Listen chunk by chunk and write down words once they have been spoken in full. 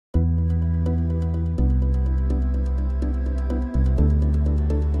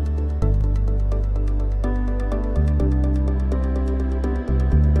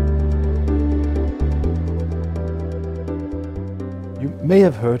may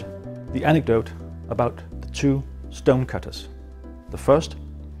have heard the anecdote about the two stone cutters. The first,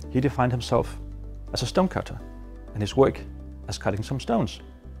 he defined himself as a stone cutter and his work as cutting some stones.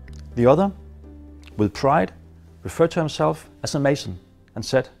 The other, with pride, referred to himself as a mason and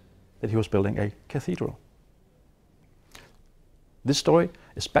said that he was building a cathedral. This story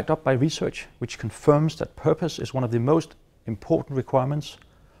is backed up by research which confirms that purpose is one of the most important requirements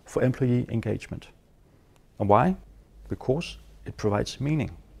for employee engagement. And why? Because it provides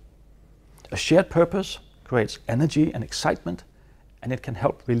meaning. A shared purpose creates energy and excitement, and it can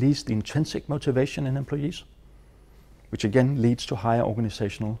help release the intrinsic motivation in employees, which again leads to higher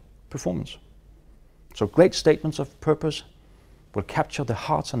organizational performance. So great statements of purpose will capture the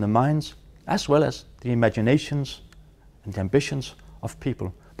hearts and the minds, as well as the imaginations and the ambitions of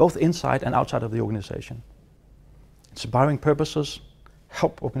people, both inside and outside of the organization. Inspiring purposes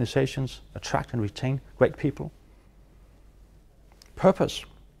help organizations attract and retain great people. Purpose,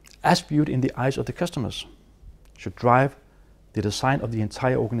 as viewed in the eyes of the customers, should drive the design of the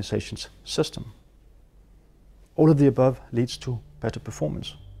entire organization's system. All of the above leads to better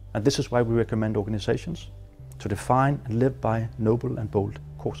performance, and this is why we recommend organizations to define and live by noble and bold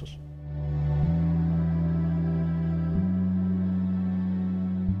causes.